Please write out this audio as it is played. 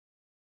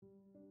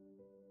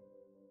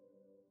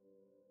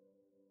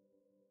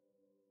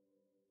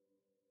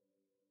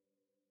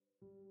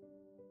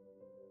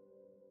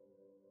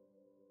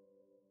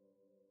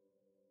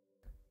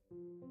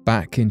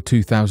Back in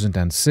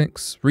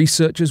 2006,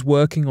 researchers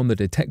working on the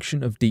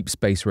detection of deep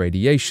space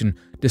radiation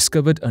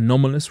discovered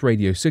anomalous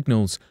radio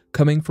signals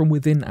coming from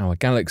within our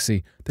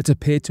galaxy that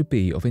appear to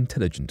be of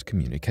intelligent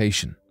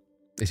communication.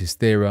 It is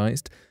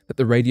theorized that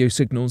the radio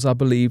signals are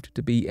believed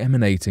to be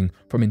emanating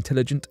from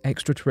intelligent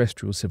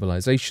extraterrestrial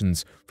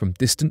civilizations from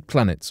distant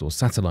planets or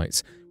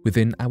satellites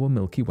within our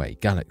Milky Way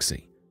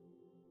Galaxy.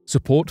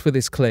 Support for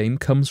this claim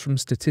comes from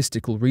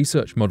statistical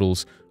research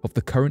models of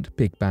the current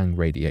Big Bang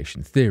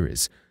radiation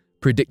theories,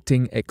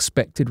 predicting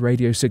expected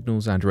radio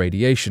signals and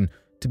radiation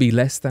to be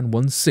less than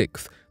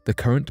 1/6 the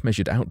current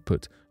measured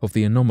output of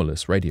the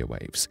anomalous radio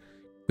waves,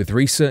 with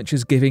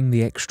researchers giving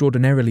the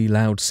extraordinarily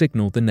loud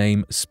signal the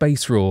name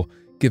space roar,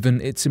 given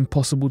its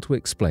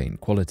impossible-to-explain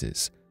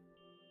qualities.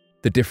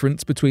 The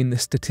difference between the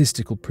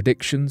statistical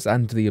predictions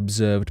and the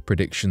observed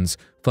predictions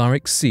far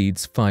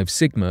exceeds 5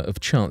 sigma of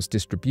chance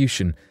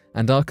distribution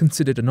and are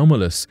considered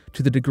anomalous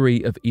to the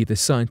degree of either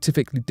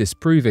scientifically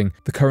disproving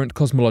the current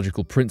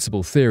cosmological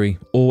principle theory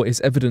or is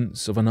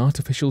evidence of an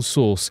artificial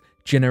source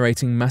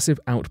generating massive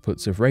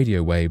outputs of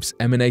radio waves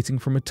emanating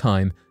from a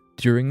time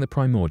during the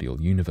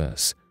primordial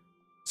universe.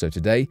 So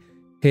today,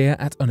 here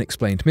at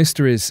Unexplained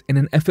Mysteries, in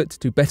an effort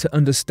to better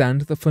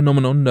understand the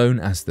phenomenon known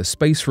as the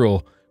space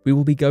roar, we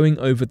will be going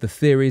over the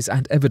theories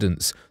and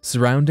evidence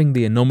surrounding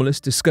the anomalous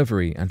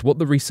discovery and what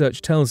the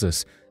research tells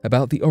us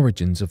about the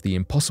origins of the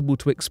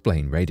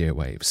impossible-to-explain radio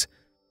waves.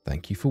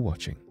 Thank you for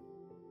watching.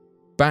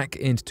 Back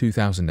in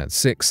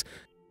 2006,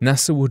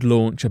 NASA would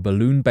launch a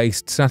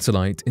balloon-based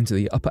satellite into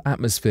the upper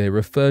atmosphere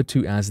referred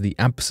to as the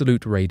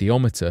Absolute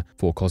Radiometer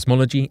for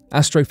cosmology,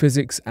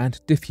 astrophysics, and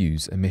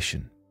diffuse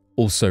emission,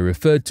 also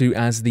referred to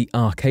as the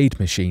Arcade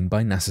machine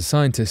by NASA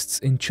scientists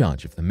in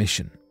charge of the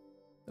mission.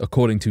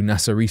 According to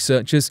NASA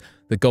researchers,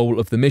 the goal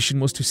of the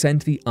mission was to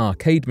send the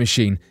Arcade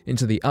machine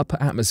into the upper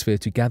atmosphere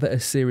to gather a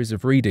series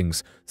of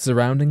readings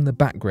surrounding the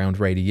background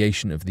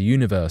radiation of the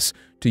universe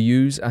to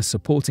use as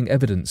supporting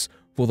evidence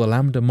for the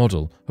Lambda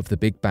model of the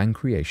Big Bang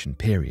creation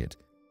period.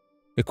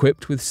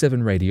 Equipped with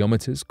 7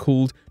 radiometers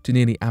cooled to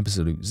nearly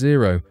absolute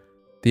zero,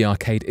 the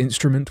Arcade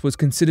instrument was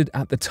considered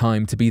at the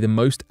time to be the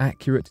most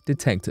accurate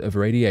detector of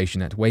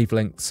radiation at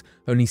wavelengths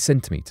only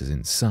centimeters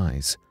in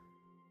size.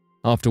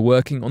 After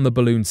working on the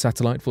balloon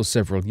satellite for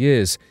several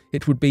years,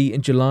 it would be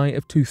in July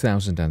of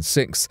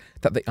 2006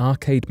 that the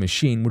Arcade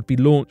machine would be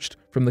launched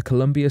from the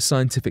Columbia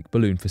Scientific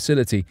Balloon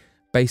Facility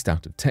based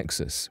out of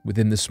Texas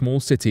within the small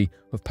city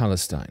of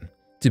Palestine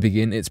to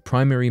begin its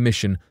primary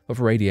mission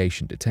of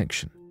radiation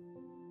detection.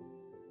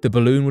 The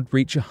balloon would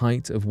reach a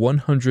height of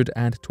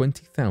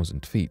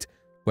 120,000 feet,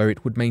 where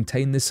it would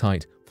maintain this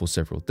height for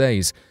several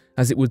days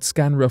as it would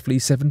scan roughly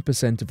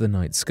 7% of the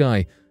night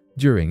sky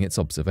during its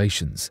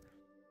observations.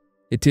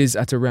 It is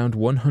at around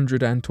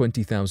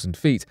 120,000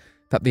 feet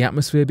that the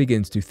atmosphere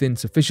begins to thin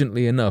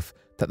sufficiently enough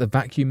that the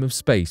vacuum of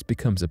space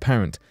becomes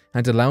apparent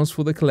and allows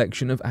for the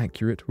collection of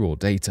accurate raw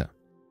data.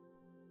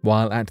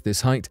 While at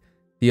this height,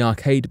 the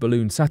Arcade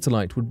balloon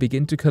satellite would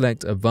begin to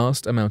collect a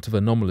vast amount of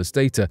anomalous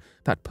data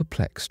that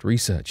perplexed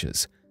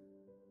researchers.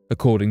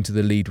 According to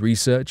the lead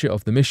researcher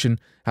of the mission,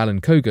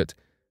 Alan Kogut,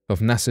 of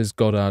NASA's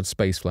Goddard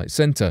Space Flight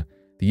Center,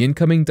 the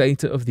incoming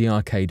data of the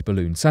Arcade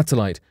balloon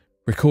satellite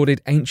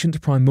recorded ancient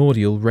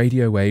primordial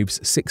radio waves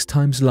 6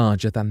 times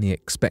larger than the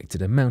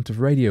expected amount of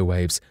radio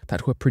waves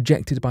that were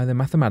projected by the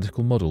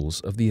mathematical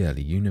models of the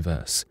early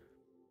universe.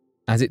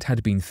 As it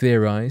had been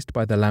theorized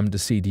by the Lambda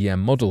CDM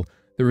model,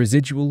 the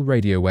residual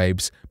radio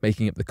waves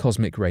making up the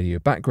cosmic radio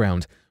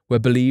background were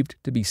believed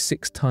to be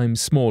 6 times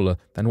smaller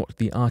than what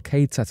the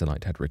Arcade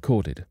satellite had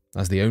recorded,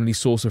 as the only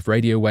source of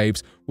radio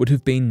waves would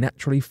have been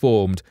naturally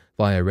formed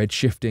via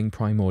red-shifting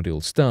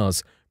primordial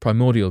stars,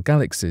 primordial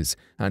galaxies,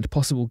 and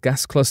possible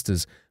gas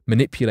clusters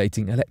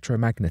manipulating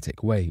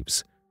electromagnetic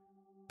waves.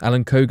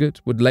 Alan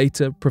Kogut would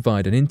later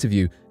provide an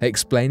interview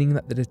explaining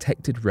that the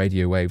detected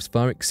radio waves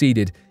far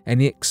exceeded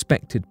any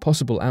expected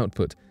possible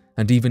output,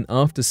 and even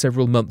after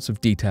several months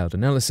of detailed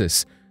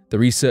analysis, the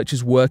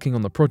researchers working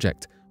on the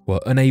project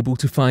were unable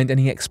to find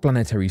any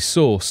explanatory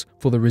source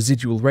for the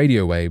residual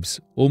radio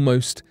waves,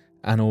 almost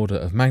an order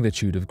of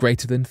magnitude of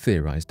greater than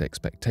theorized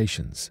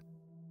expectations.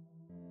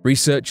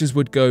 Researchers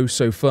would go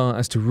so far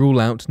as to rule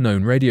out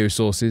known radio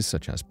sources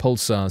such as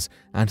pulsars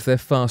and their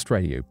fast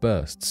radio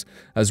bursts,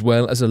 as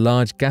well as a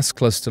large gas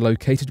cluster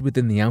located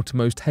within the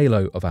outermost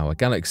halo of our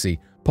galaxy,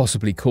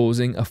 possibly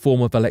causing a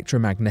form of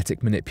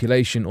electromagnetic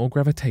manipulation or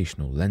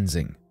gravitational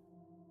lensing.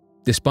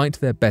 Despite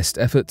their best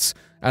efforts,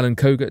 Alan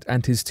Kogut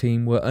and his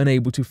team were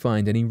unable to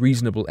find any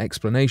reasonable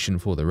explanation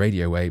for the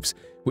radio waves,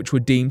 which were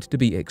deemed to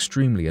be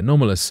extremely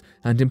anomalous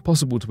and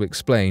impossible to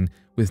explain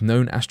with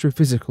known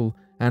astrophysical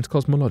and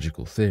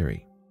cosmological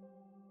theory.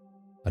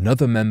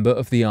 Another member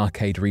of the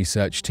Arcade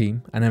research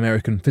team, an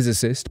American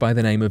physicist by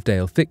the name of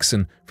Dale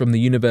Fixon from the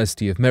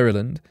University of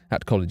Maryland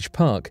at College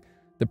Park,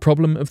 the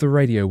problem of the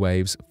radio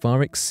waves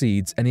far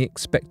exceeds any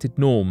expected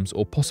norms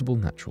or possible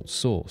natural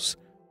source.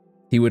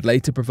 He would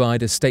later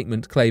provide a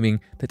statement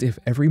claiming that if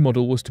every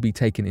model was to be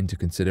taken into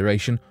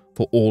consideration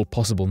for all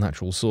possible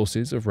natural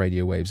sources of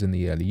radio waves in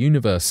the early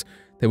universe,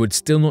 there would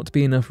still not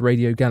be enough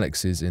radio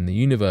galaxies in the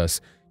universe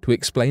to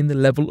explain the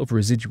level of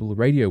residual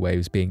radio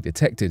waves being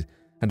detected,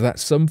 and that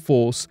some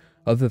force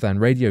other than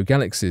radio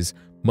galaxies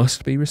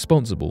must be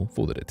responsible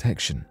for the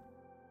detection.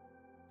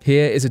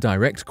 Here is a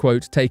direct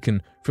quote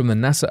taken from the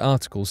NASA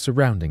article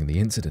surrounding the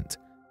incident.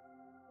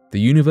 "The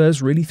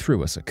universe really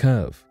threw us a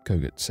curve,"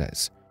 Kogut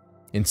says.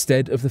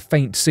 "Instead of the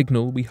faint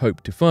signal we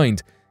hoped to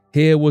find,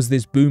 here was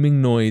this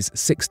booming noise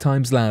 6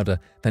 times louder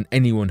than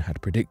anyone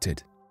had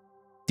predicted.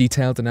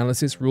 Detailed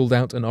analysis ruled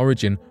out an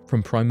origin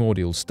from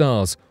primordial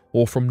stars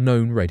or from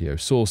known radio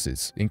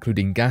sources,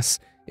 including gas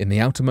in the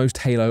outermost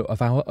halo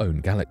of our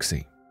own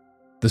galaxy.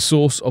 The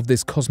source of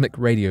this cosmic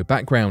radio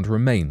background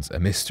remains a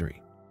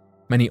mystery.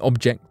 Many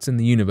objects in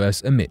the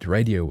universe emit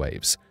radio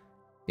waves.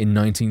 In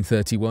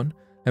 1931,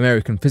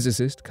 American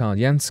physicist Karl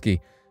Jansky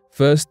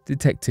first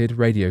detected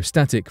radio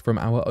static from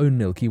our own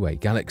Milky Way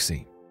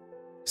Galaxy.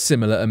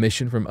 Similar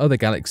emission from other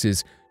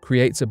galaxies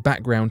creates a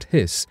background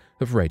hiss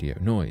of radio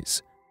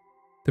noise.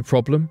 The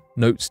problem,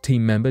 notes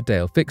team member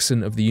Dale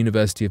Fixon of the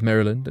University of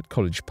Maryland at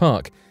College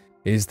Park,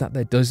 is that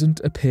there doesn't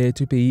appear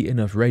to be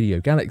enough radio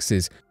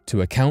galaxies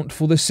to account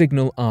for the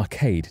signal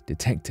Arcade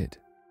detected.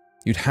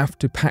 You'd have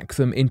to pack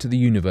them into the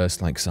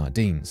universe like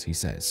sardines, he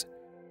says.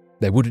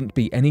 There wouldn't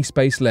be any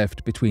space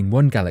left between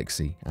one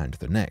galaxy and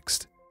the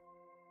next."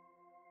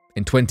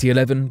 In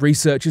 2011,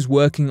 researchers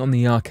working on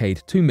the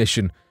Arcade 2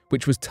 mission,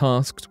 which was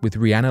tasked with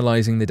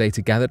reanalyzing the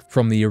data gathered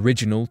from the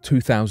original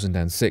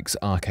 2006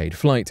 Arcade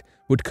flight,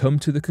 would come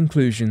to the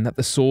conclusion that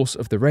the source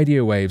of the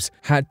radio waves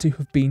had to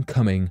have been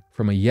coming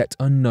from a yet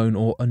unknown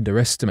or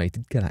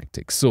underestimated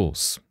galactic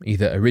source,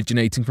 either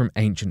originating from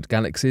ancient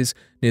galaxies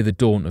near the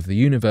dawn of the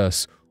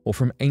universe or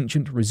from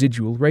ancient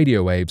residual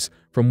radio waves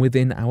from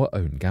within our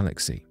own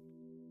galaxy.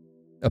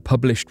 A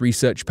published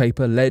research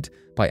paper led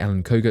by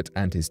Alan Kogut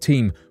and his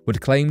team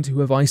would claim to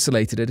have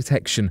isolated a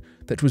detection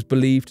that was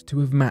believed to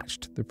have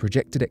matched the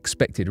projected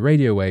expected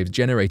radio waves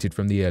generated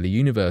from the early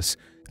universe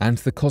and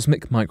the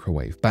cosmic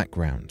microwave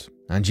background,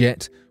 and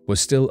yet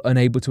was still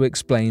unable to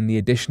explain the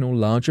additional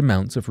large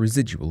amounts of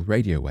residual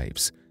radio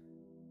waves.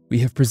 We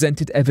have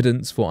presented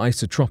evidence for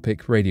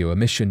isotropic radio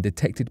emission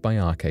detected by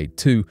Arcade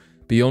 2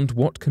 beyond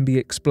what can be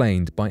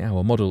explained by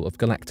our model of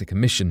galactic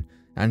emission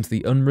and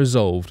the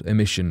unresolved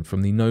emission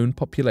from the known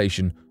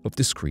population of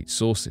discrete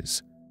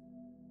sources.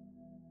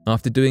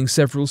 After doing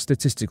several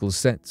statistical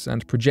sets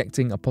and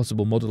projecting a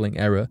possible modelling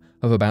error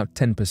of about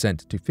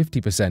 10% to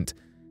 50%,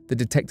 the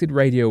detected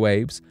radio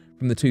waves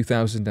from the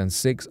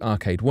 2006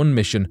 Arcade 1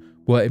 mission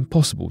were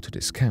impossible to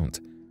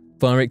discount,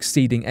 far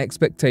exceeding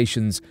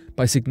expectations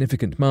by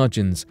significant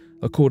margins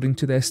according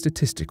to their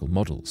statistical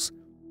models.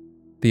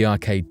 The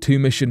Arcade 2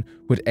 mission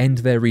would end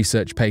their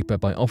research paper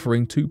by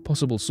offering 2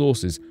 possible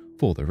sources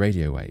for the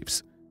radio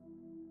waves.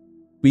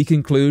 We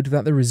conclude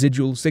that the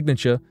residual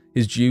signature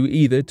is due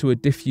either to a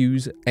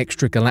diffuse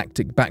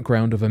extragalactic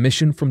background of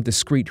emission from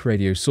discrete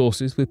radio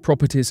sources with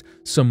properties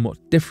somewhat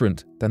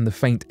different than the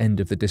faint end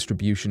of the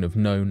distribution of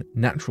known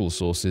natural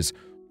sources,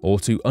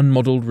 or to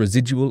unmodelled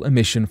residual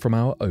emission from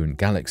our own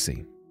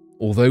galaxy.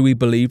 Although we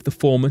believe the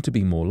former to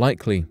be more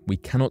likely, we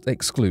cannot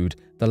exclude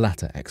the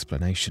latter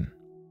explanation.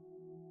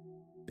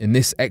 In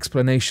this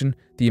explanation,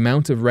 the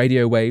amount of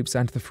radio waves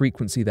and the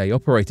frequency they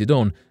operated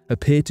on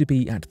appear to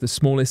be at the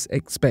smallest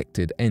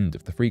expected end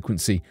of the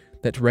frequency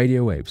that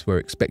radio waves were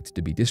expected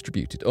to be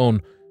distributed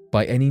on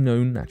by any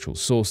known natural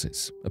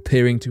sources,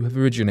 appearing to have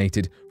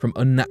originated from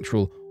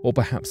unnatural or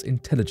perhaps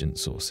intelligent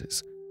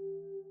sources.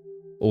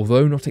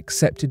 Although not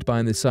accepted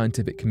by the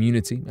scientific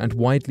community and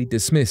widely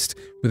dismissed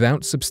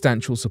without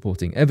substantial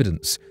supporting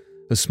evidence,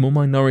 a small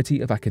minority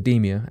of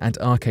academia and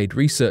Arcade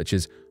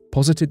researchers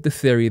posited the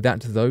theory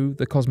that though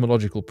the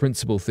cosmological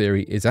principle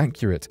theory is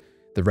accurate,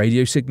 the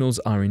radio signals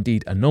are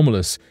indeed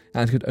anomalous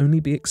and could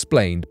only be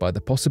explained by the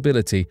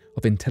possibility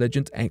of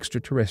intelligent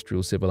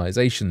extraterrestrial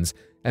civilizations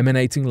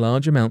emanating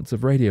large amounts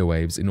of radio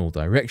waves in all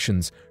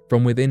directions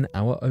from within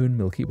our own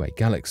Milky Way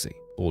Galaxy,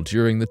 or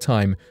during the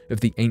time of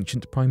the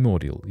ancient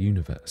primordial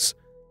universe.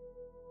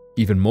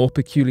 Even more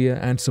peculiar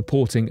and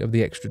supporting of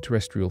the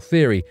extraterrestrial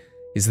theory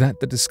is that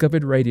the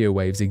discovered radio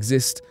waves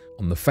exist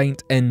on the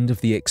faint end of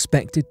the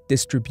expected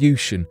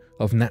distribution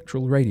of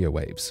natural radio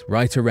waves,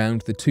 right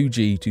around the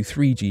 2G to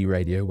 3G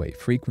radio wave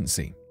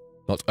frequency.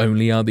 Not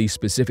only are these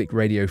specific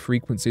radio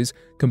frequencies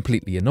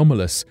completely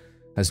anomalous,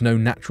 as no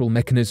natural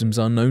mechanisms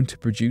are known to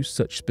produce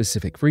such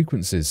specific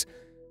frequencies,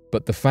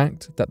 but the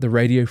fact that the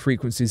radio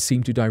frequencies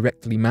seem to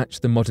directly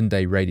match the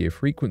modern-day radio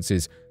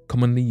frequencies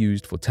commonly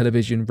used for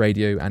television,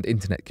 radio, and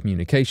internet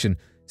communication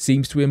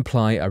seems to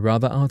imply a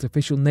rather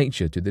artificial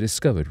nature to the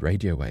discovered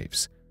radio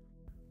waves.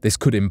 This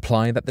could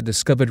imply that the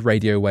discovered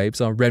radio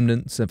waves are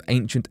remnants of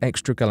ancient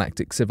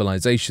extragalactic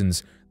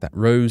civilizations that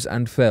rose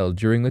and fell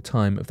during the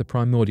time of the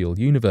primordial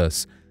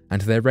universe,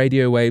 and their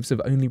radio waves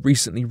have only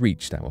recently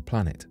reached our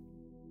planet.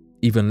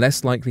 Even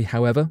less likely,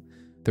 however,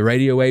 the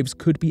radio waves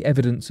could be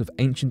evidence of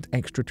ancient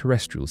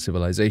extraterrestrial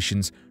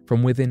civilizations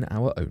from within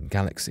our own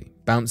galaxy,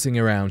 bouncing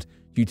around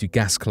due to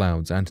gas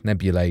clouds and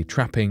nebulae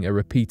trapping a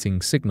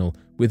repeating signal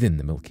within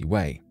the Milky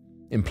Way,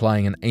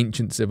 implying an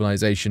ancient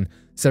civilization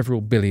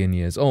several billion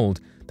years old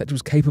that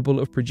was capable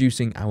of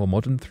producing our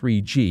modern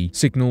 3G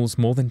signals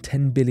more than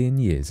 10 billion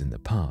years in the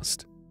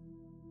past.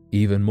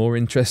 Even more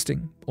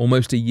interesting,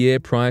 almost a year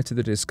prior to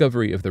the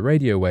discovery of the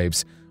radio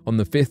waves, on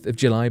the 5th of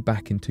July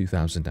back in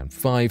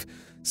 2005,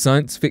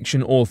 science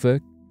fiction author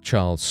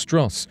Charles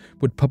Stross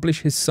would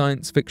publish his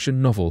science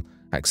fiction novel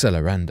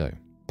Accelerando,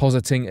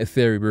 positing a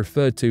theory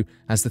referred to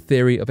as the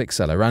theory of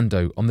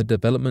Accelerando on the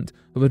development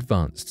of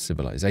advanced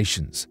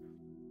civilizations.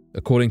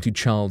 According to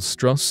Charles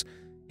Stross,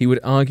 he would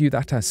argue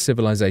that as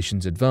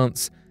civilizations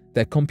advance,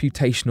 their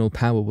computational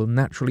power will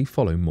naturally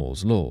follow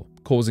Moore's law,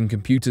 causing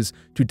computers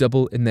to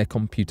double in their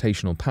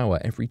computational power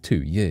every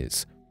 2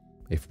 years.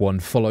 If one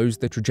follows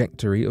the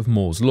trajectory of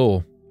Moore's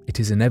law, it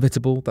is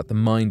inevitable that the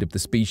mind of the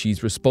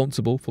species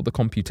responsible for the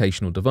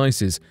computational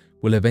devices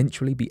will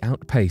eventually be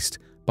outpaced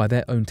by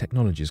their own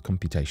technology's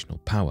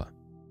computational power.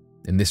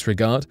 In this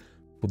regard,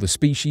 for the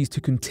species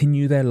to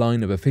continue their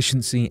line of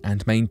efficiency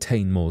and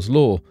maintain Moore's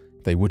law,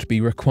 they would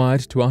be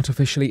required to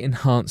artificially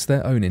enhance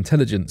their own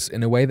intelligence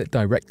in a way that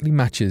directly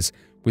matches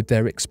with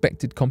their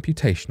expected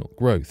computational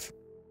growth.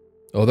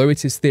 Although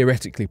it is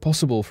theoretically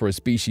possible for a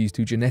species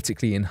to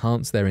genetically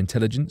enhance their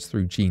intelligence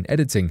through gene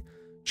editing,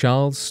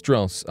 Charles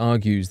Stross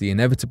argues the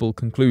inevitable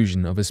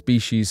conclusion of a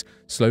species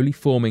slowly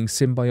forming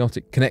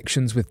symbiotic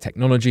connections with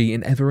technology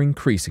in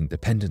ever-increasing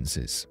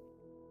dependencies.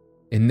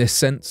 In this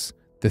sense,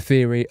 the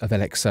theory of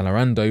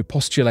Accelerando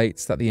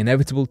postulates that the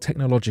inevitable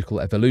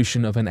technological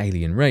evolution of an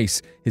alien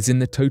race is in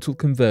the total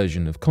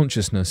conversion of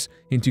consciousness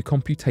into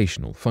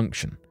computational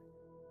function.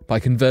 By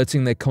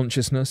converting their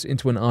consciousness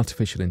into an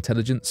artificial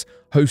intelligence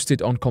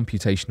hosted on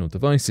computational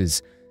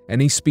devices,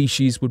 any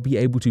species would be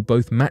able to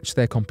both match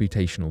their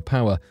computational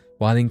power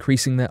while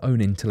increasing their own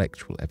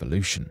intellectual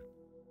evolution.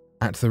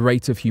 At the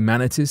rate of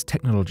humanity's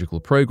technological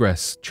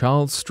progress,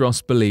 Charles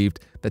Stross believed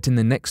that in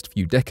the next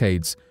few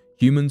decades,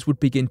 humans would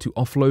begin to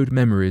offload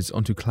memories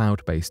onto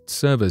cloud-based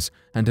servers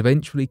and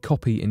eventually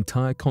copy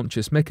entire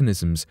conscious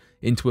mechanisms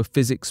into a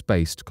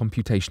physics-based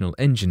computational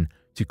engine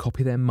to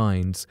copy their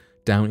minds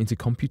down into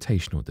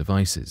computational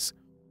devices.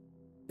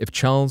 If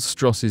Charles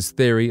Stross's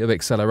theory of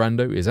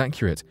Accelerando is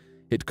accurate,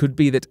 it could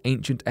be that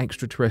ancient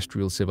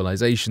extraterrestrial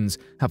civilizations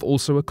have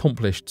also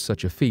accomplished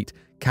such a feat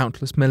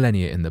countless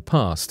millennia in the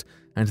past,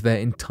 and their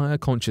entire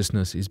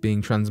consciousness is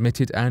being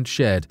transmitted and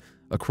shared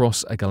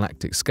across a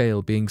galactic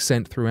scale, being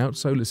sent throughout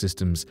solar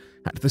systems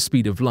at the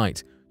speed of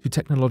light to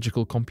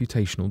technological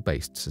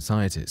computational-based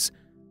societies.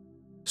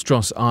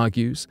 Stross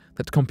argues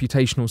that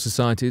computational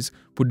societies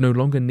would no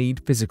longer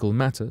need physical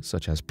matter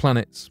such as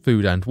planets,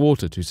 food and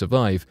water to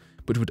survive,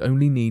 but would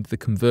only need the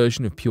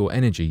conversion of pure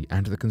energy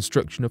and the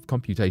construction of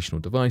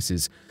computational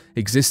devices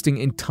existing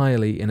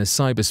entirely in a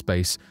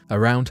cyberspace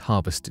around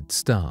harvested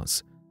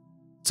stars.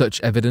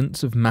 Such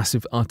evidence of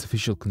massive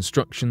artificial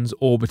constructions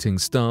orbiting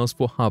stars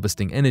for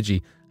harvesting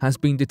energy has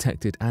been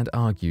detected and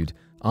argued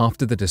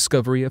after the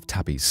discovery of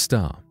Tabby's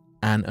star,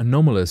 an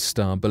anomalous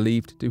star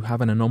believed to have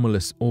an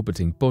anomalous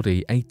orbiting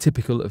body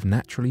atypical of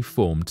naturally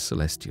formed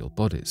celestial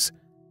bodies.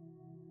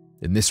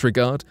 In this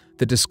regard,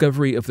 the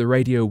discovery of the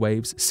radio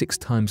waves 6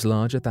 times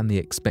larger than the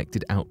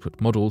expected output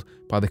modeled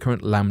by the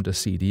current Lambda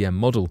CDM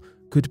model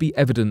could be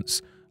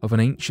evidence of an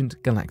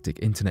ancient galactic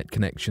internet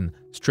connection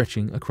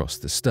stretching across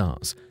the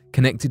stars,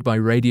 connected by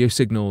radio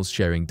signals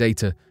sharing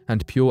data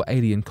and pure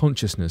alien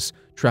consciousness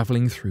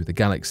traveling through the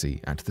galaxy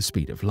at the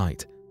speed of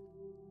light.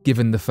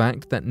 Given the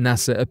fact that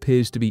NASA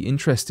appears to be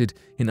interested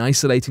in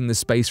isolating the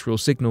space raw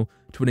signal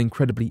to an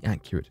incredibly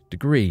accurate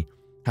degree,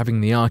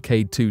 having the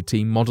Arcade 2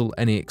 team model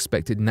any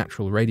expected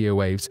natural radio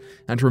waves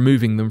and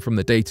removing them from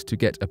the data to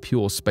get a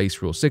pure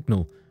space raw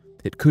signal,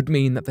 it could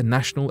mean that the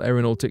National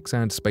Aeronautics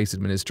and Space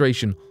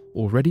Administration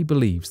already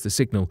believes the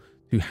signal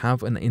to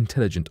have an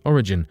intelligent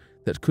origin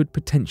that could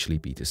potentially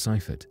be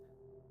deciphered.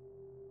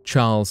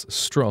 Charles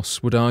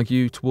Stross would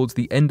argue towards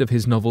the end of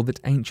his novel that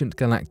ancient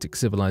galactic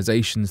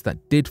civilizations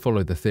that did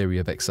follow the theory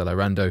of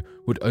Accelerando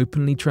would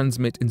openly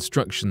transmit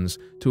instructions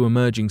to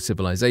emerging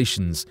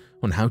civilizations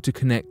on how to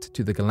connect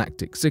to the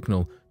galactic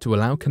signal to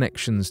allow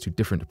connections to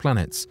different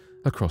planets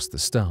across the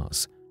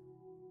stars.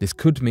 This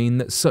could mean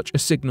that such a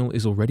signal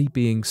is already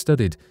being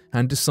studied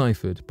and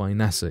deciphered by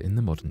NASA in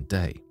the modern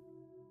day.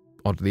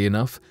 Oddly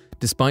enough,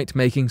 despite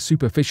making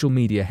superficial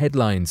media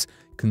headlines,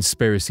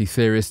 conspiracy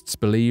theorists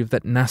believe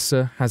that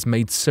NASA has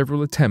made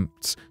several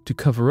attempts to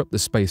cover up the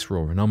space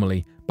raw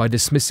anomaly by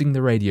dismissing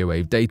the radio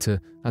wave data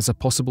as a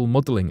possible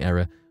modeling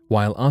error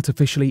while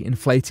artificially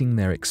inflating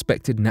their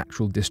expected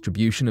natural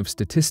distribution of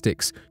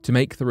statistics to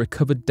make the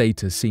recovered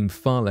data seem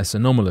far less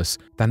anomalous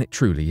than it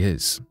truly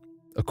is.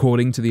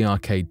 According to the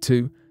Arcade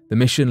 2, the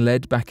mission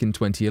led back in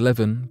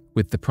 2011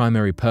 with the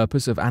primary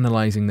purpose of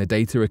analysing the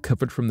data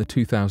recovered from the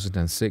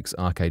 2006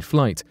 Arcade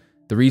flight.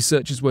 The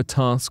researchers were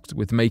tasked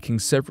with making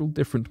several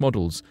different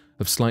models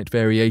of slight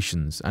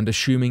variations and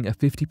assuming a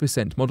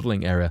 50%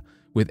 modelling error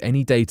with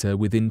any data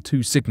within 2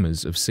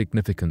 sigmas of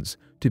significance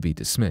to be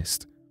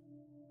dismissed.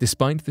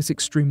 Despite this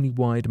extremely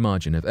wide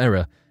margin of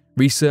error,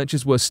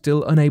 researchers were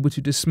still unable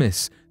to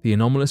dismiss the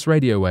anomalous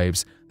radio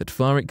waves that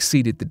far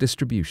exceeded the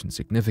distribution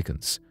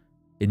significance.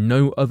 In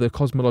no other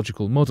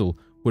cosmological model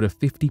would a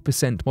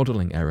 50%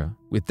 modelling error,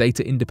 with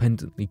data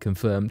independently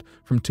confirmed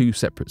from 2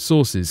 separate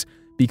sources,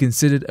 be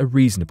considered a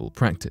reasonable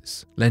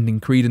practice, lending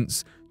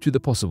credence to the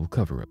possible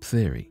cover-up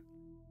theory.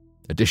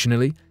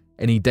 Additionally,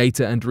 any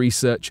data and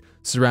research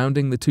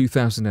surrounding the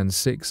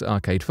 2006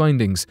 Arcade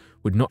findings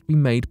would not be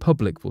made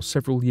public for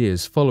several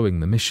years following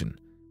the mission,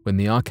 when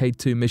the Arcade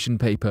 2 mission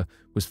paper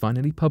was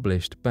finally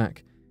published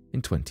back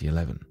in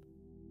 2011.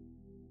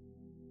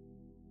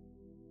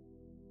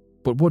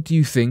 But what do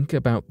you think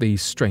about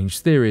these strange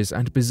theories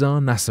and bizarre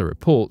NASA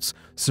reports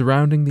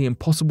surrounding the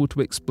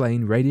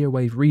impossible-to-explain radio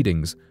wave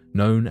readings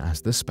known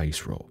as the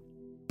space roar?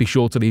 Be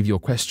sure to leave your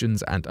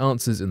questions and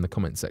answers in the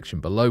comment section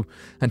below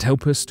and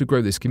help us to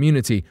grow this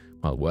community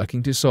while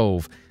working to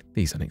solve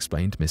these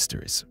unexplained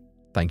mysteries.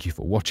 Thank you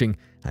for watching,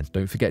 and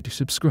don't forget to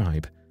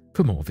subscribe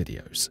for more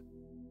videos.